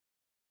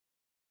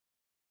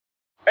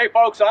Hey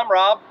folks, I'm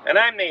Rob. And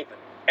I'm Nathan.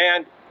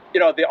 And you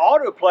know, the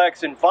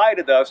Autoplex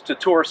invited us to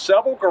tour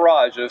several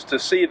garages to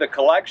see the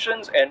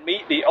collections and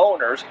meet the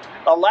owners,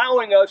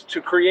 allowing us to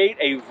create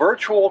a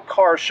virtual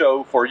car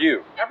show for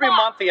you. Every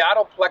month the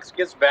Autoplex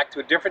gives back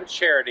to a different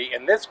charity,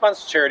 and this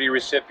month's charity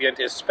recipient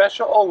is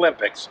Special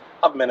Olympics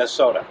of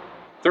Minnesota.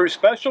 Through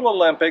Special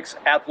Olympics,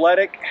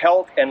 athletic,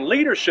 health, and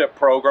leadership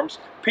programs,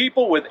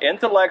 people with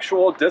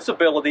intellectual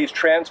disabilities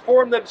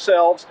transform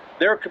themselves,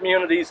 their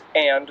communities,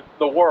 and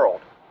the world.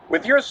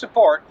 With your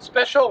support,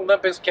 Special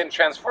Olympics can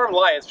transform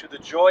lives through the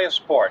joy of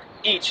sport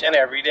each and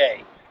every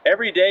day.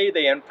 Every day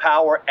they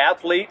empower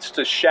athletes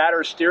to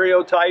shatter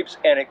stereotypes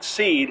and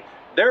exceed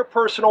their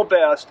personal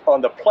best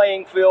on the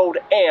playing field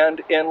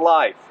and in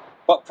life.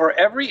 But for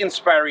every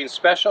inspiring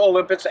Special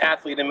Olympics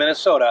athlete in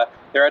Minnesota,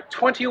 there are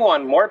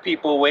 21 more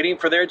people waiting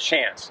for their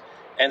chance,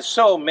 and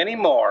so many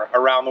more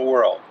around the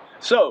world.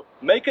 So,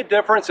 make a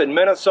difference in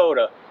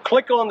Minnesota.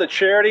 Click on the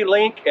charity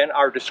link in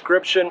our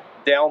description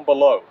down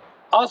below.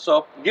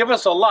 Also, give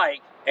us a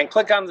like and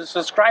click on the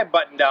subscribe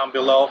button down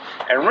below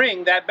and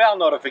ring that bell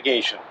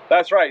notification.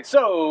 That's right.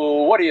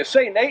 So, what do you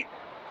say, Nate?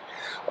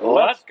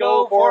 Let's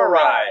go for a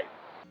ride.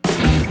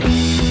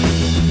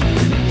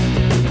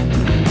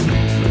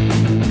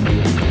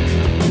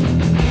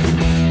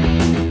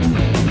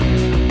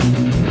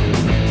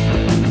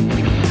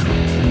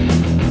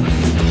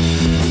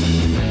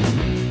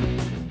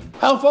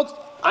 Hello folks,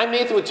 I'm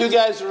Nathan with Two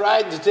Guys to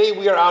Ride. Today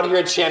we are out here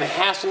at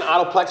Chanhassen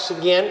Autoplex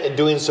again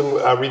doing some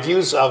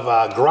reviews of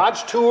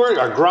garage tours,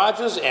 our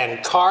garages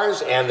and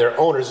cars and their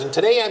owners. And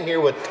today I'm here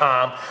with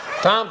Tom.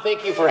 Tom,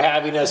 thank you for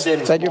having us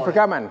in. Thank you for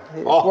coming.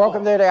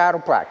 Welcome to the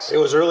Autoplex. It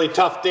was a really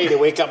tough day to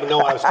wake up and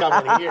know I was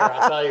coming here.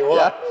 I'll tell you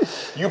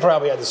what, You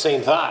probably had the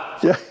same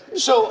thought. Yeah.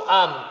 So,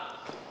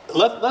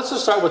 let's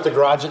just start with the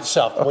garage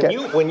itself. Okay.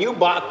 When you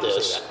bought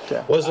this,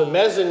 was the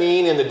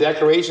mezzanine and the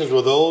decorations,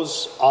 were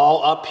those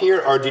all up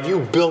here, or did you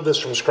build this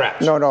from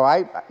scratch? No.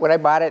 When I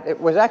bought it, it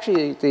was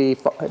actually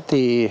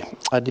the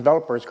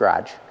developer's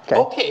garage.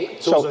 Okay.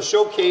 So it was a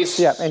showcase.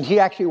 Yeah, and he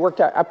actually worked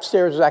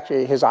upstairs. Was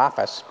actually his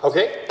office.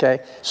 Okay.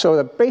 Okay. So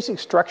the basic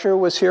structure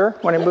was here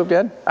when I moved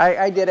in.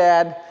 I did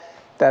add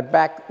that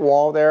back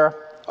wall there.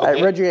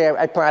 Okay. Originally,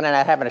 I planned on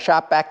having a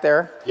shop back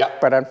there. Yeah.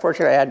 But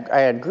unfortunately, I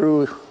had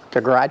grew the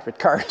garage with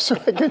cars, so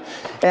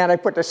and I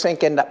put the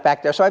sink in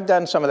back there. So I've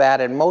done some of that,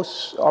 and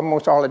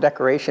almost all the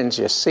decorations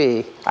you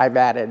see, I've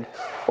added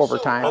over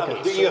time.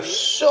 Okay, you have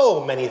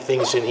so many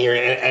things in here,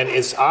 and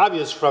it's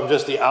obvious from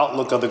just the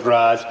outlook of the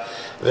garage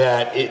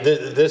that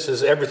this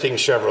is everything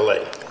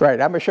Chevrolet. Right,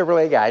 I'm a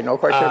Chevrolet guy, no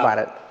question about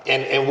it.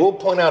 And we'll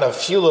point out a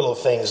few little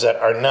things that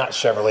are not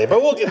Chevrolet,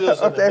 but we'll get to those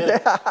in a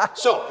minute.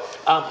 So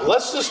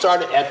let's just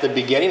start at the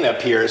beginning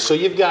up here. So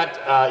you've got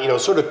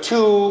sort of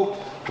two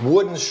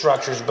wooden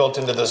structures built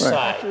into the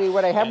side. Actually,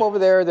 what I have over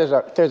there, there's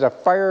a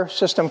fire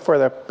system for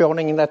the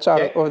building that's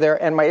out over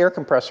there, and my air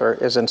compressor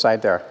is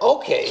inside there.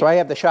 Okay. So I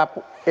have the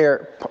shop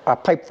air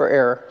pipe for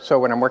air. So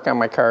when I'm working on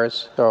my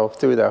cars, goes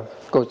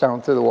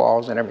down through the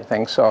walls and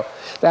everything. So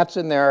that's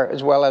in there,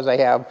 as well as I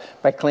have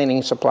my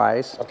cleaning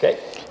supplies. Okay.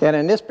 And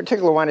in this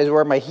particular one is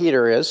where my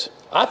heater is.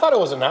 I thought it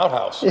was an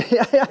outhouse.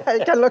 Yeah,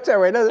 it kind of looks that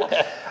way, doesn't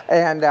it?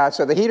 And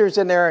so the heater's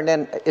in there, and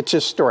then it's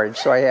just storage.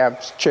 So I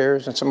have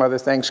chairs and some other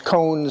things,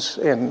 cones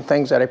and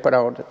things that I put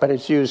out, but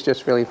it's used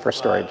just really for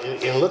storage.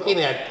 In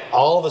looking at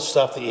all the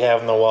stuff that you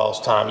have in the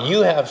walls, Tom,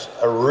 you have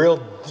a real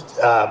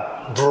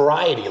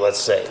variety, let's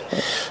say.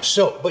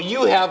 So, but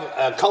you have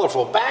a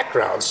colorful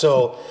background.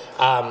 So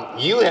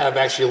you have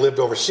actually lived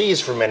overseas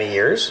for many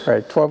years.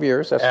 Right, 12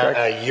 years, that's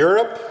correct.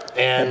 Europe.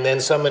 And then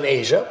some in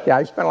Asia. Yeah,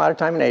 I spent a lot of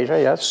time in Asia,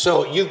 yes.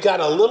 So you've got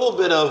a little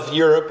bit of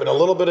Europe and a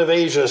little bit of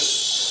Asia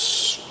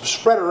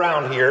spread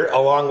around here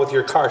along with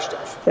your car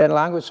stuff. And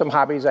along with some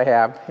hobbies I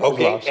have.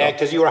 Okay,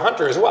 because you were a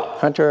hunter as well.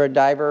 Hunter, a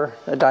diver.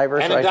 And a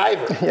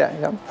diver.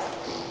 Yeah.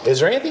 Is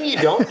there anything you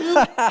don't do?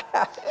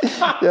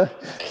 Yeah.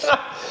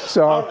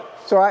 So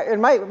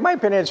in my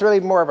opinion, it's really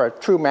more of a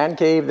true man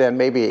cave than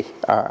maybe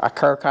a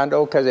car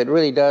condo, because it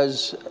really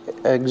does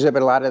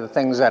exhibit a lot of the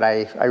things that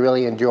I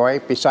really enjoy,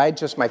 besides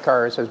just my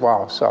cars as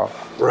well. So.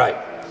 Right.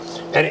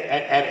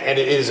 And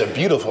it is a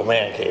beautiful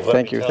man cave.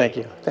 Thank you.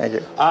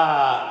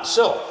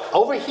 So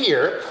over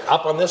here,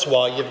 up on this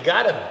wall, you've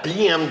got a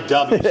BMW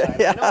sign.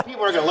 Yeah. I know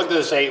people are going to look at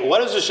this and say,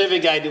 what does the Chevy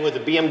guy do with a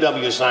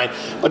BMW sign?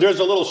 But there's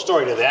a little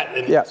story to that.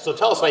 And yeah. So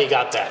tell us how you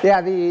got that.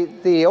 Yeah,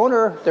 the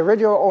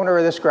original owner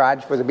of this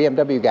garage was a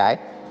BMW guy,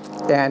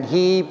 and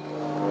he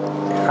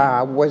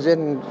was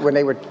in when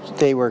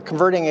they were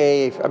converting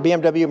a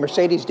BMW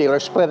Mercedes dealer,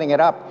 splitting it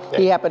up.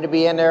 Okay. He happened to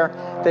be in there.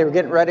 They were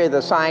getting ready to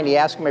the sign. He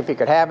asked him if he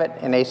could have it,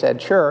 and they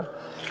said sure.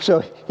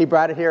 So he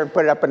brought it here and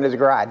put it up in his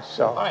garage.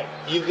 So. All right,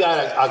 you've got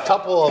a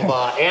couple of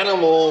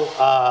animal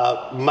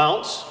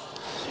mounts.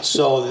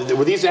 So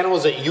were these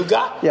animals that you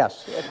got?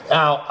 Yes.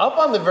 Now, up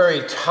on the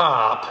very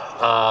top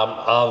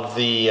of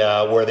the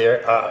where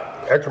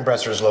the air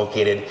compressor is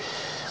located,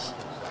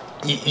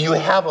 you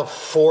have a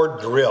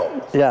Ford grill.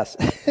 Yes.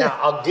 Now,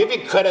 I'll give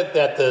you credit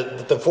that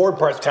the Ford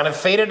part's kind of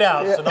faded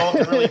out, so no one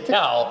can really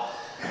tell.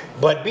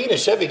 But being a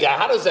Chevy guy,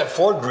 how does that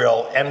Ford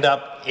grill end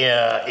up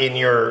in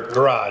your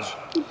garage?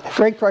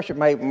 Great question.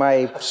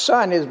 My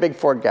son is a big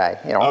Ford guy,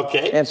 you know.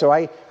 Okay. And so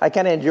I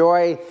kind of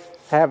enjoy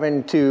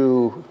having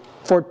to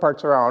Ford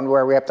parts around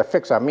where we have to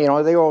fix them. You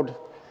know, the old,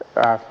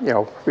 you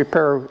know,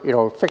 repair, you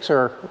know,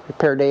 fixer,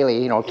 repair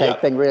daily, you know,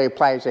 type thing really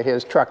applies to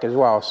his truck as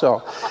well.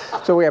 So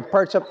we have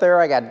parts up there.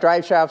 I got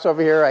drive shafts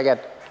over here. I got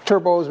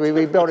turbos. We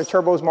rebuilt his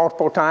turbos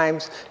multiple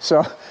times.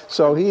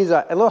 So he's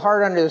a little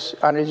hard on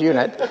his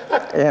unit,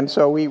 and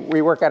so we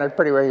work on it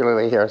pretty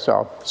regularly here.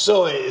 So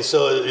some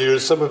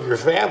of your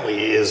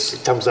family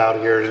comes out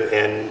here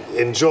and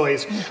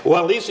enjoys,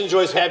 well, at least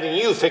enjoys having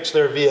you fix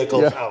their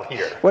vehicles out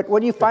here.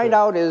 What you find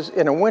out is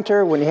in the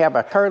winter when you have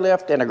a car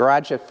lift and a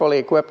garage that's fully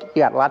equipped,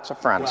 you got lots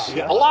of friends.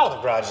 A lot of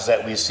the garages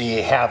that we see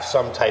have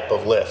some type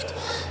of lift.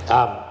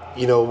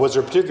 You know, was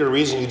there a particular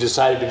reason you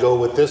decided to go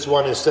with this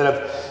one instead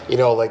of, you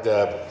know, like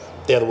the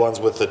other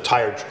ones with the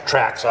tire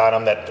tracks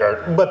on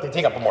them but they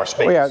take up more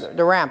space? Oh yeah,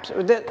 the ramps.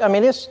 I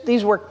mean,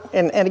 these work,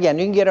 and again,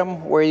 you can get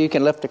them where you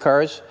can lift the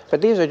cars,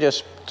 but these are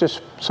just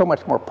so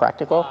much more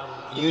practical.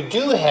 You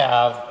do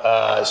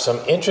have some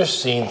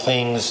interesting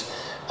things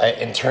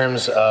in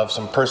terms of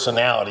some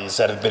personalities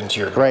that have been to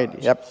your garage.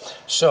 Right. Yep.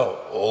 So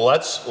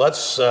let's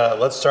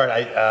start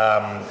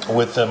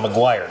with the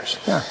McGuire's.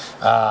 Yeah.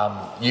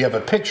 You have a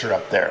picture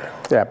up there.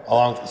 Yeah.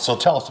 So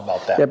tell us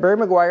about that. Yeah, Barry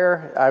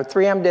McGuire.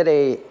 3M did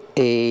a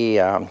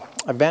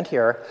event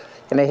here,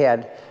 and they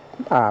had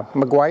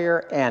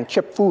McGuire and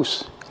Chip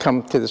Foose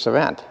come to this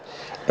event.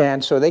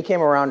 And so they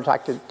came around and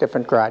talked to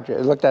different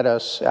garages, looked at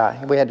us.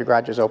 We had the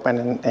garages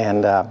open,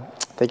 and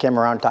they came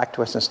around and talked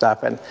to us and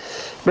stuff. And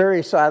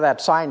Barry saw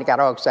that sign and got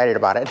all excited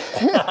about it.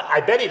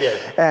 I bet he did.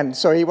 And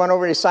so he went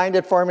over and he signed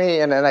it for me,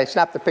 and then I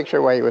snapped the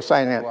picture while he was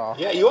signing it.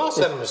 Yeah, you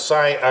also had him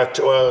sign,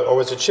 or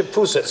was it Chip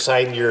Foose that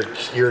signed your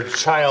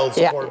child's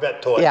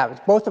Corvette toy? Yeah,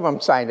 both of them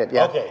signed it,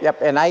 yeah. Okay.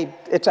 Yep, and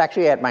it's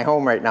actually at my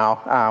home right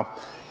now.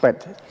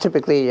 But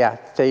typically,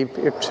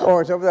 it's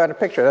over there on the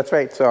picture. That's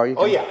right. So you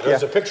can,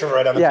 there's a picture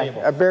right on the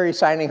table. Yeah, Barry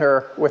signing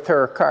her with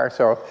her car.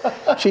 So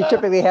she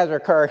typically has her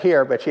car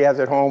here, but she has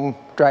it home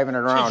driving it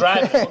around. She's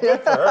driving. Well,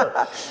 good for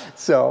her.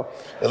 So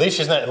at least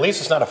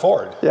it's not a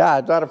Ford. Yeah,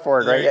 it's not a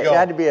Ford, right? It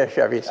had to be a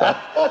Chevy. So.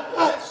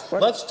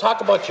 Let's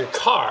talk about your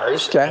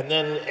cars, and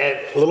then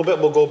a little bit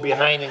we'll go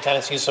behind and kind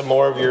of see some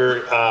more of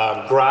your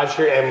garage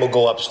here, and we'll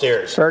go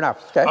upstairs. Fair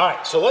enough. Okay. All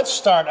right, so let's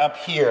start up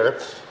here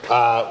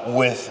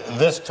with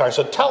this car.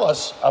 So tell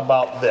us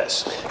about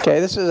this. Okay,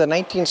 this is a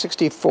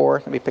 1964.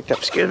 Let me pick up.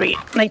 Excuse me.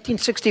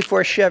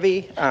 1964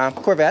 Chevy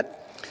Corvette.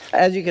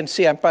 As you can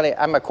see, I'm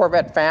a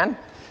Corvette fan.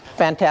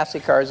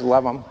 Fantastic cars,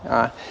 love them.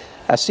 A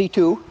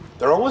C2.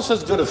 They're almost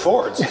as good as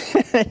Fords.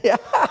 Yeah.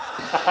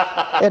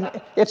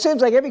 And it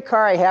seems like every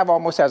car I have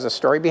almost has a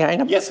story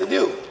behind them. Yes, they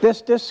do.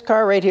 This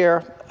car right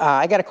here,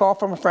 I got a call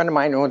from a friend of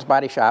mine who owns a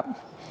body shop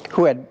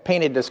who had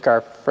painted this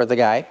car for the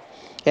guy.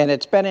 And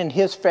it's been in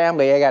his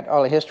family. I got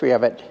all the history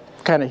of it,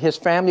 kind of his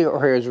family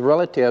or his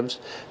relatives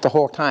the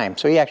whole time.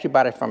 So he actually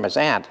bought it from his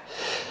aunt.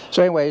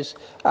 So anyways,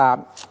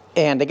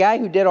 and the guy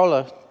who did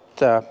all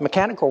the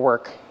mechanical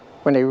work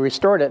when they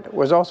restored it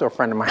was also a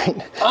friend of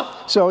mine.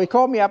 Huh? So he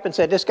called me up and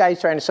said, this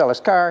guy's trying to sell his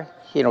car.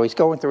 You know, he's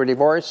going through a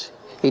divorce.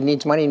 He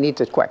needs money, he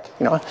needs it quick,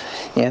 you know.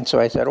 And so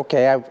I said,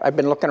 okay, I've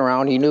been looking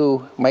around.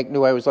 Mike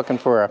knew I was looking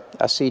for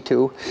a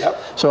C2. Yep.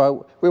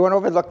 So we went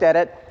over and looked at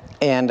it,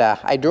 and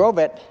I drove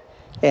it,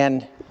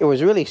 and it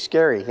was really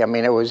scary. I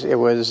mean,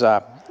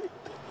 the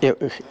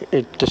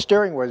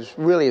steering was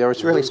really, there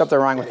was really something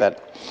wrong with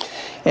it.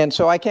 And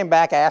so I came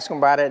back, I asked him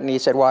about it, and he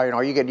said, well, you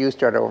know, you get used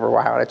to it over a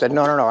while. I said,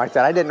 no. I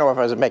said, I didn't know if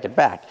I was going to make it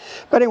back.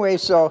 But anyway,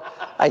 so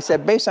I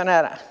said, based on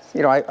that,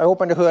 you know, I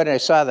opened the hood and I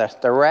saw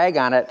the rag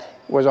on it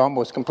was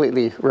almost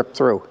completely ripped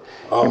through.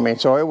 Oh. I mean,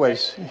 so it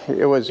was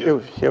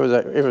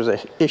a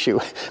issue.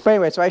 But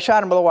anyway, so I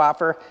shot him a little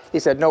offer. He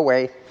said, no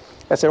way.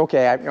 I said,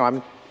 okay,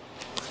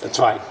 that's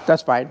fine.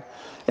 That's fine.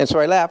 And so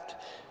I left.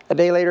 A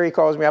day later, he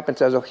calls me up and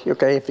says,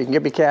 okay, if you can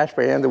give me cash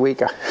by the end of the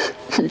week,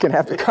 you can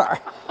have the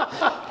car.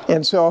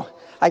 And so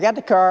I got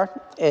the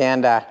car,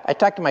 and I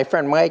talked to my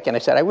friend Mike, and I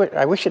said,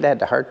 I wish it had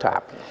the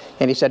hardtop.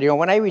 And he said, you know,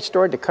 when I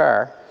restored the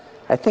car,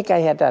 I think I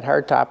had that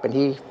hardtop, and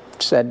he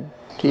said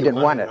he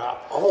didn't want it.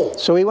 Oh.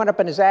 So he went up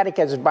in his attic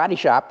at his body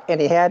shop,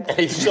 and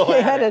he still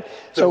had it.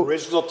 The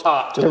original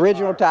top. The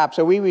original top.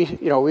 So we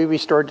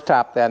restored the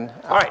top then.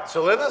 All right,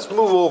 so let's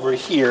move over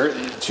here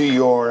to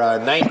your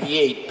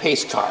 98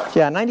 pace car.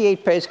 Yeah,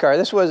 98 pace car.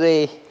 This was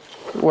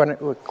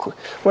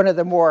one of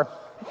the more,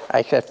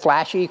 I said,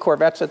 flashy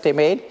Corvettes that they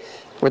made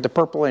with the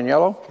purple and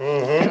yellow.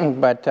 Mm-hmm.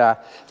 But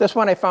this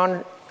one I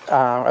found,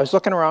 I was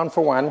looking around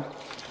for one,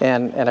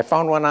 and I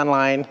found one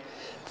online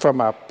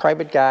from a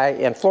private guy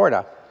in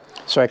Florida.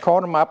 So I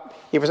called him up.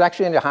 He was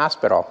actually in the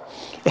hospital.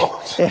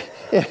 Oh.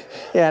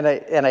 and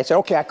I said,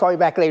 okay, I'll call you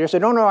back later. He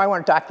said, no, I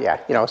want to talk to you.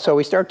 You know, so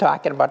we started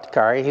talking about the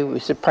car. He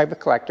was a private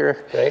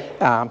collector. Okay.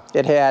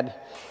 It had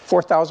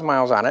 4,000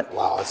 miles on it.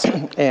 Wow.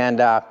 And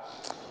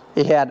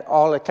he had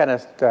all the kind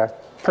of the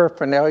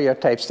paraphernalia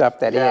type stuff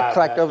that he had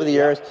collected over the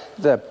years.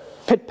 The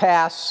pit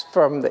pass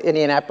from the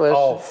Indianapolis.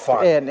 Oh,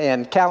 fun.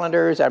 And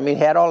calendars. I mean,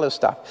 he had all this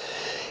stuff.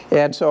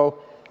 And so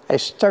I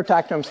started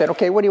talking to him and said,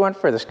 okay, what do you want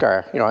for this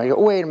car? You know, he goes,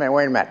 wait a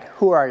minute,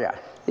 who are you?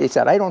 He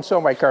said, I don't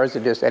sell my cars to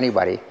just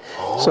anybody.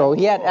 Oh. So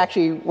he had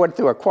actually went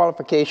through a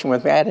qualification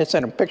with me. I had to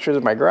send him pictures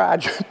of my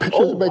garage,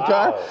 pictures of my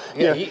car.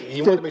 Yeah,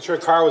 he wanted to make sure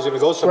the car was going to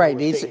go somewhere. Right,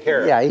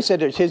 he said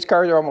that his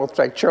cars are almost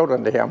like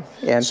children to him.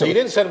 And so you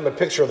didn't send him a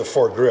picture of the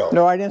Ford grill?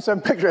 No, I didn't send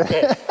him a picture of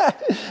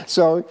that.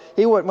 So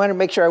he wanted to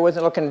make sure I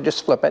wasn't looking to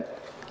just flip it.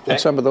 And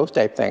some of those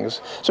type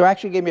things. So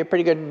actually gave me a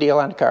pretty good deal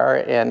on the car,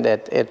 and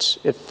it's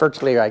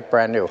virtually like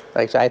brand new.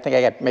 Like I think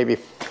I got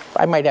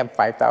I might have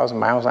 5,000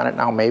 miles on it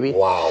now, maybe.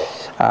 Wow.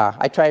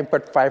 I try and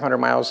put 500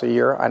 miles a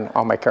year on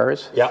all my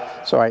cars.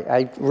 Yeah. So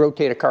I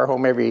rotate a car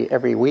home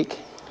every week.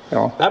 You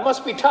know. That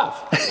must be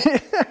tough.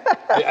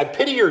 I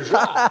pity your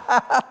job.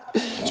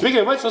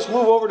 Speaking of which, let's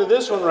move over to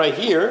this one right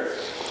here.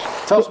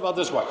 Tell us about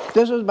this one.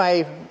 This was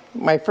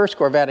my first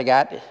Corvette I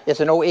got.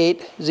 It's an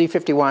 08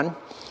 Z51.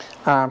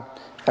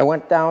 I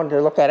went down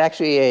to look at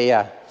actually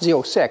a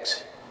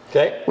Z06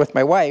 with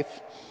my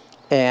wife,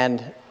 and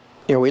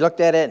you know, we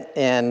looked at it,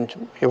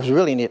 and it was a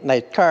really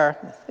nice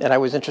car, and I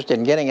was interested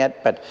in getting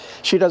it, but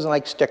she doesn't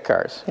like stick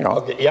cars, you know.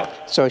 Okay, yeah.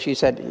 So she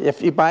said,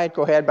 if you buy it,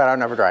 go ahead, but I'll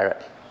never drive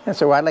it. And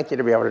so, well, I'd like you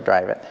to be able to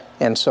drive it.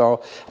 And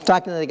so I'm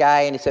talking to the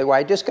guy, and he said, well,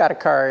 I just got a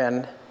car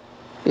in,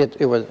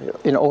 it was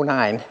in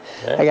 09.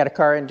 Okay. I got a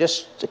car in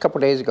just a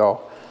couple days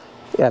ago.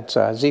 It's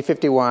a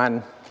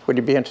Z51. Would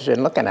you be interested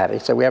in looking at it? He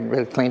said, we haven't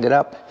really cleaned it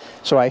up.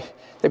 So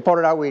they pulled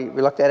it out, we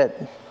looked at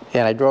it,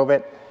 and I drove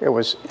it. It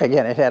was,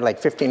 again, it had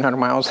like 1,500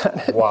 miles on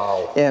it.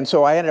 Wow. And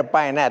so I ended up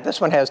buying that. This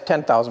one has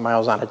 10,000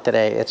 miles on it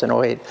today. It's an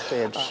 08.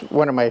 It's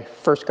one of my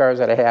first cars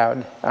that I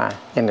had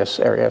in this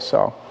area,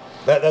 so.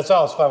 That's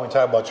always fun when we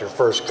talk about your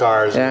first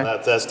cars, and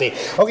that's neat.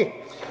 Okay,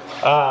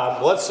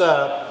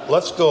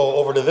 let's go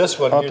over to this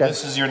one here.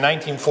 This is your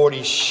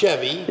 1940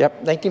 Chevy.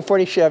 Yep,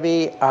 1940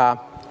 Chevy.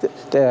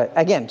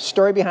 Again,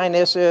 story behind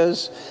this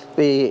is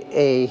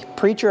a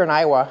preacher in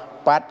Iowa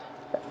bought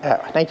a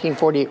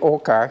 1940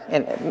 old car,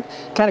 and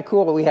kind of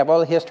cool. We have all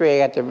the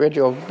history. I got the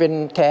original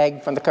VIN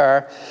tag from the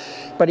car,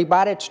 but he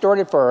bought it, stored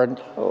it for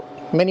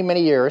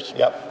many years,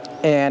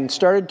 and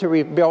started to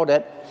rebuild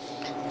it,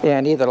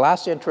 and either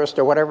lost interest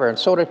or whatever, and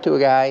sold it to a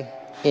guy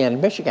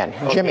in Michigan,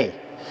 Jimmy,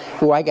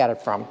 who I got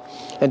it from,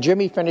 and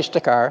Jimmy finished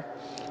the car,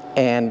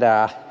 and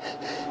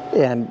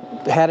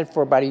had it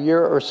for about a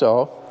year or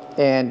so.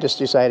 And just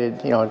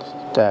decided, you know,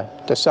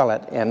 to sell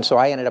it. And so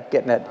I ended up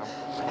getting it.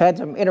 Had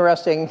some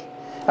interesting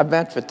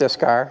events with this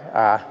car.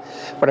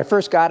 When I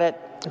first got it,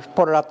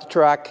 put it off the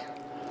truck.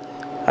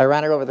 I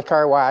ran it over the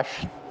car wash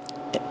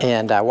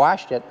and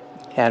washed it.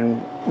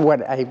 And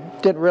what I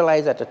didn't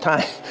realize at the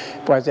time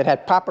was it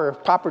had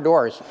popper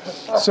doors.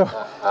 So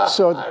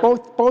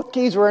both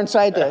keys were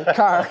inside the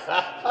car.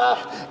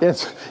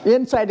 It's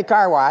inside the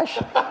car wash.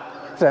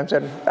 I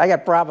said, I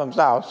got problems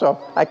now. So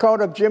I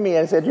called up Jimmy and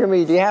I said,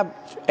 Jimmy, do you have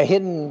a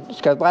hidden,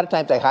 because a lot of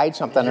times they hide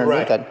something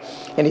underneath it.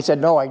 And he said,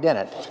 no, I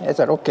didn't. I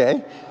said,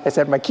 okay. I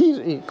said, my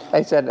keys,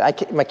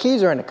 my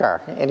keys are in the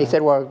car. And he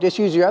said, well, just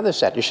use your other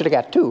set. You should have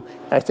got two.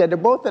 And I said, they're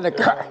both in the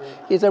car.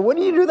 He said, what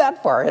do you do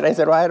that for? And I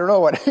said, well, I don't know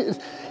what it is.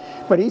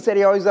 But he said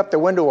he always left the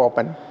window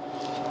open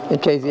in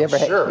case he ever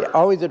had,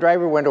 always the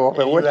driver window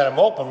open. You let them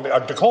open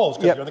to close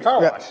because you're in the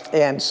car wash.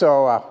 And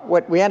so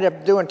what we ended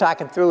up doing,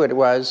 talking through it,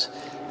 was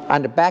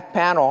on the back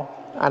panel,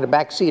 on the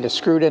back seat, is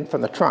screwed in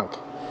from the trunk.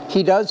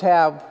 He does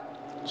have,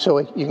 so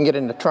you can get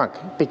in the trunk,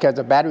 because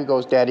the battery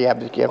goes dead, you have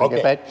to get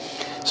back.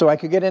 So I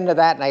could get into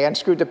that, and I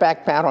unscrewed the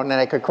back panel, and then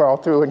I could crawl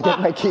through and get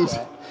my keys.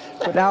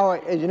 But now,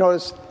 as you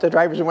notice, the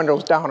driver's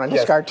window's down on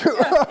this car too.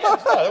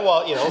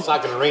 Well, you know, it's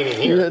not going to rain in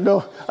here.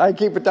 No, I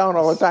keep it down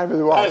all the time as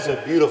well. That is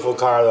a beautiful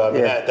car, though. I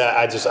mean,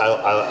 I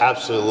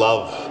absolutely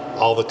love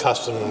all the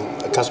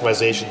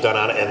customization done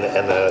on it,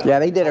 and the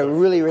they did a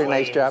really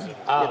nice job.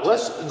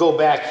 Let's go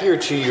back here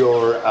to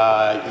your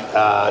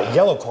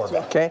yellow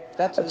Corvette. Okay,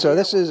 so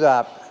this is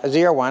a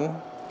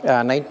ZR1,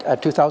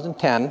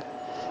 2010,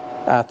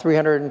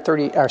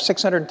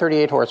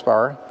 638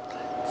 horsepower.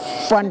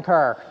 Fun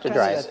car to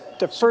drive.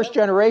 The first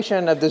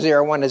generation of the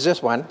ZR1 is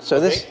this one. So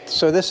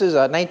this is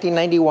a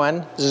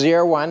 1991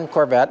 ZR1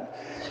 Corvette.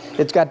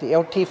 It's got the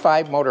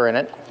LT5 motor in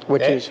it,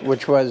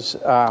 which was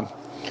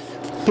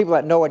people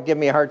that know it give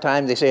me a hard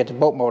time. They say it's a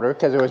boat motor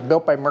because it was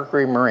built by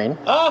Mercury Marine.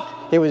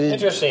 It was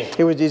interesting.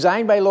 It was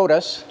designed by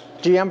Lotus.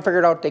 GM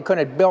figured out they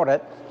couldn't build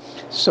it,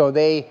 so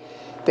they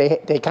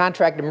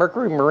contracted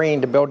Mercury Marine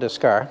to build this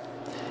car,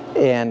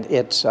 and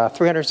it's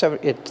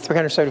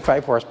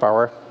 375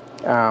 horsepower.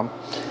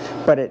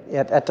 But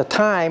at the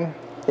time,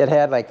 it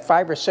had like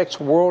 5 or 6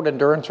 world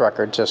endurance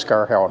records this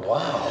car held.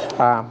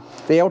 Wow.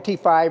 The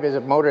LT5 is a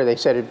motor, they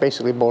said, it's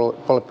basically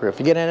bulletproof.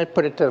 You get in it,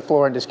 put it to the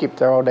floor, and just keep it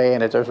there all day,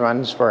 and it just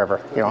runs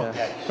forever, you know.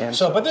 And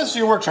but this is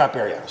your workshop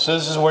area. So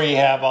this is where you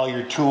have all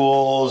your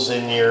tools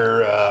and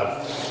your,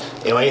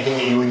 anything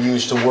that you would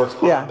use to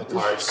work on the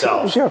car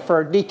itself. Sure,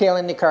 for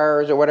detailing the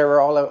cars or whatever,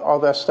 all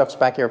that stuff's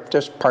back here,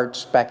 just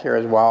parts back here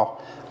as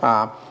well.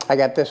 I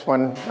got this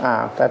one,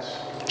 that's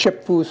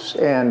chip foose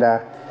and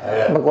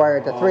McGuire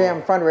at the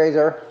 3M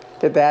fundraiser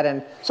did that,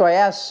 and so I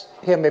asked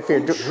him if he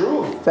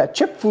drew that.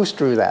 Chip Foose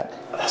drew that.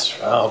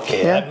 That's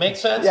okay. Yeah. That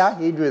makes sense. Yeah,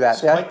 he drew that.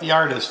 He's quite the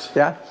artist.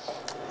 Yeah,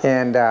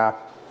 and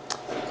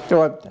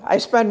so I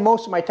spend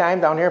most of my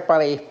time down here,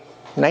 probably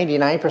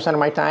 99% of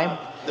my time.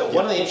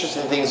 One of the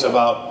interesting things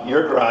about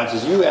your garage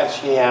is you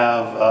actually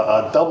have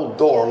a double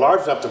door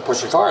large enough to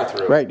push a car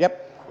through. Right. Yep.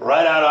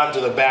 Right out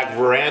onto the back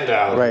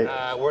veranda. Right.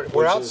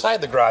 We're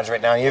outside the garage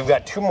right now. You've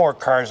got 2 more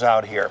cars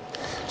out here.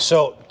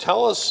 So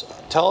tell us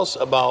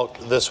about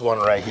this one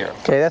right here.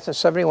 Okay, that's a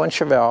 71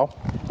 Chevelle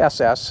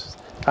SS,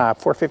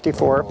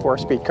 454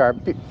 4-speed car.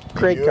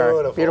 Great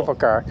car, beautiful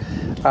car.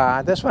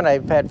 This one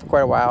I've had for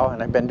quite a while,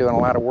 and I've been doing a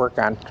lot of work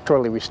on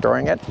totally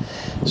restoring it.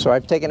 So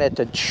I've taken it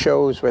to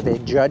shows where they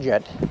judge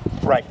it.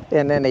 Right.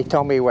 And then they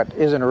tell me what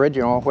isn't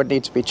original, what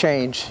needs to be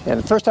changed. And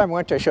the first time I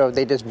went to a show,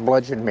 they just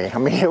bludgeoned me. I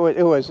mean, it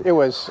wasn't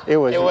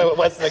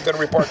a good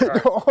report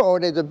card. Oh,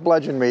 they just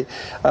bludgeoned me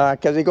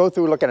because they go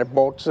through looking at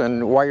bolts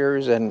and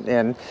wires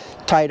and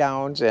tie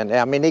downs, and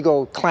I mean they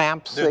go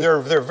clamps.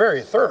 They're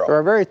very thorough.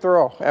 They're very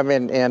thorough. I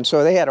mean, and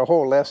so they had a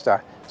whole list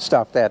of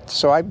stuff that.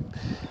 So I'd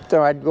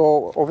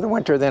go over the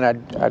winter, then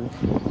I'd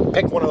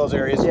pick one of those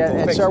areas. Yeah,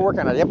 and start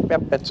working on it. Yep.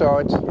 And so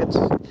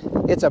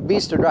it's a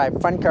beast to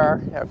drive. Fun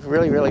car, a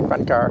really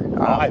fun car.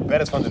 I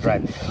bet it's fun to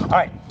drive. All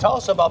right, tell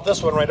us about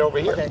this one right over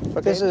here. Okay.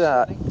 This is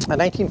a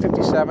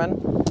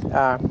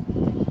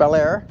 1957 Bel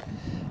Air.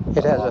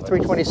 It has a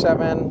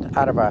 327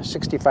 out of a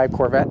 65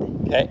 Corvette.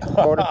 Okay.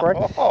 Motor for it.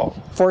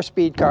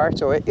 4-speed car,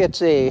 so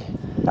it's a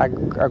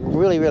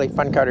really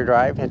fun car to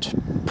drive. It's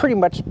pretty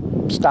much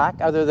stock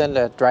other than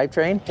the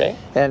drivetrain. Okay.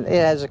 And it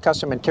has a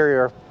custom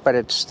interior, but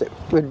it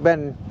would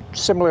been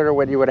similar to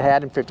what you would have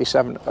had in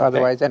 57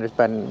 otherwise, okay. And it's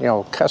been,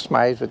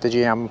 customized with the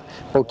GM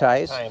bow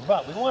ties.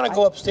 But we want to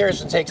go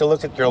upstairs and take a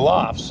look at your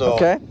loft, so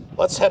okay.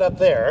 Let's head up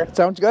there.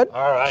 Sounds good.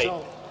 All right.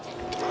 So,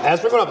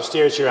 as we're going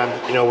upstairs here,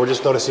 we're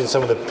just noticing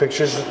some of the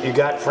pictures you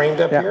got framed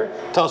up here.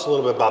 Tell us a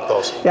little bit about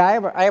those.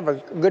 Yeah, I have a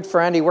good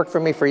friend. He worked for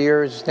me for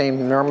years. His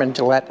name's Norman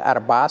Gillette out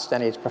of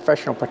Boston. He's a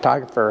professional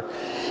photographer.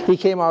 He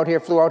came out here,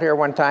 flew out here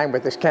one time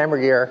with his camera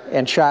gear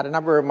and shot a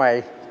number of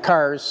my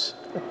cars,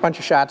 a bunch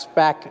of shots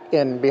back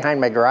behind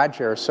my garage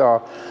here.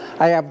 So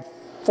I have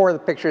 4 of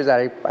the pictures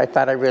that I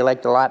thought I really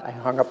liked a lot. I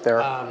hung up there.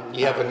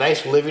 You have a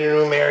nice living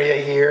room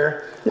area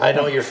here. I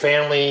know your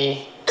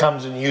family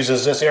comes and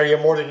uses this area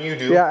more than you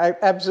do. Yeah,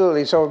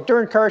 absolutely. So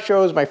during car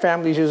shows, my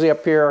family's usually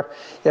up here.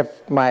 If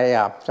some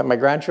of my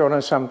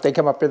grandchildren, they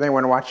come up here, they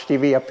want to watch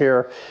TV up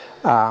here.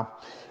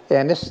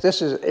 And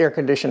this is air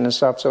conditioned and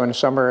stuff. So in the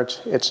summer,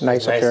 it's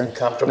nice up here. Nice and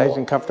comfortable. Nice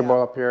and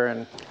comfortable up here.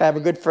 And I have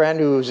a good friend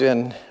who's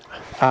on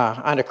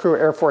the crew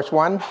of Air Force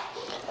One.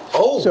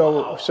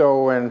 Oh,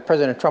 so when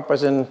President Trump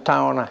was in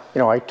town,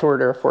 I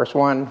toured Air Force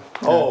One.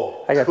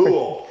 Oh, I got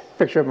cool.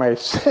 Picture of my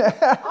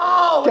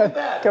oh, look at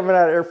that. Coming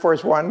out of Air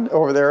Force One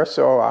over there.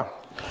 So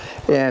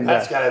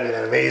that's got to be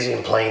an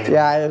amazing plane.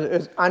 Yeah,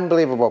 it's an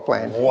unbelievable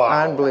plane.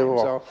 Wow, unbelievable.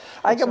 So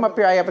I come up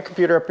here. I have a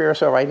computer up here,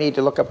 so if I need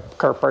to look up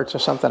car parts or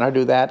something, I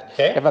do that.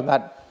 Okay. If I'm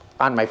not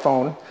on my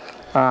phone.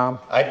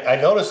 I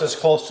noticed it's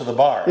close to the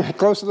bar.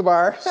 Close to the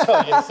bar. so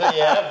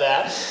you have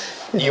that.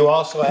 You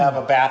also have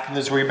a bathroom.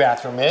 This is where your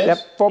bathroom is.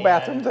 Yep, full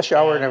bathroom, the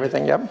shower and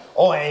everything. Yep.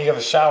 Oh, and you have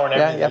a shower and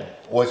everything. Yeah,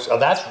 yep.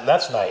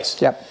 That's nice.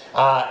 Yep.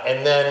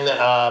 And then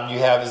you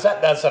have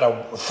that's that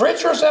a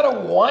fridge or is that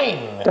a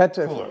wine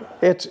cooler?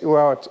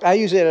 I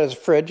use it as a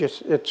fridge.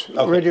 It's okay.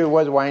 Originally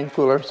was a wine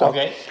cooler. So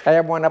okay. I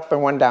have one up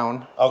and one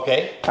down.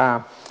 Okay.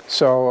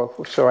 So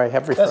I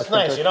have refreshment. That's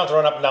nice. You don't have to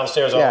run up and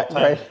downstairs all the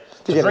time. Right.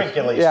 To drink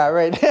at least. Yeah,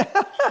 right.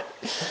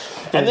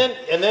 And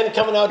then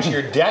coming out to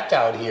your deck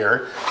out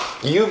here,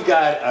 you've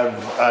got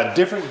a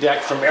different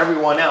deck from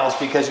everyone else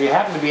because you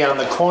happen to be on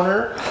the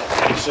corner.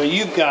 So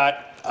you've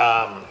got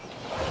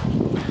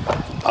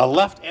a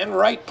left and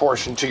right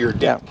portion to your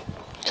deck.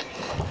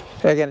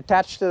 Yeah. Again,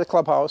 attached to the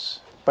clubhouse,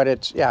 but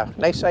it's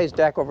nice sized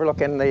deck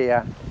overlooking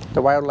the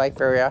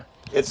wildlife area.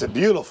 It's a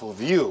beautiful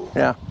view.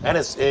 Yeah. And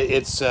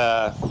it's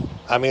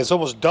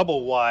almost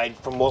double wide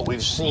from what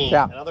we've seen in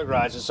other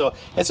garages. So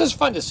it's just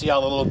fun to see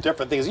all the little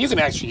different things. You can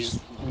actually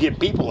get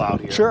people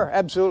out here. Sure,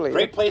 absolutely.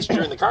 Great place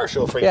during the car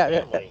show for your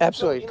family. Yeah,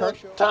 absolutely. So,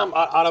 Tom,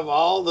 out of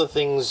all the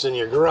things in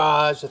your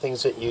garage, the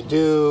things that you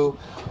do,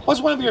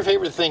 what's one of your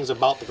favorite things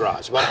about the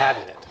garage, about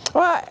having it?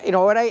 Well,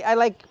 what I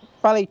like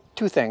probably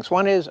 2 things.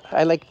 One is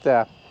I like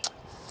the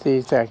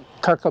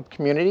car club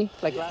community,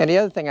 and the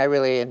other thing I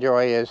really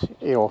enjoy is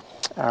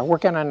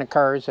working on the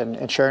cars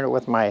and sharing it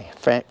with my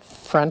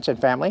friends and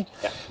family.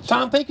 Yeah.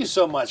 Tom, thank you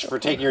so much for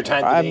taking your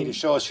time today to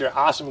show us your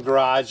awesome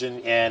garage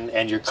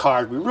and your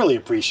car. We really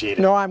appreciate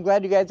it. No, I'm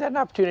glad you guys had an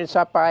opportunity to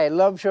stop by. I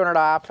love showing it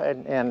off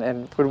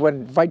and would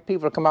invite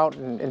people to come out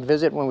and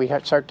visit when we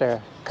start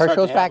the car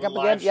shows back up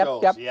again.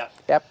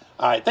 Yep.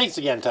 All right, thanks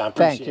again, Tom.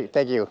 Appreciate it.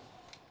 Thank you.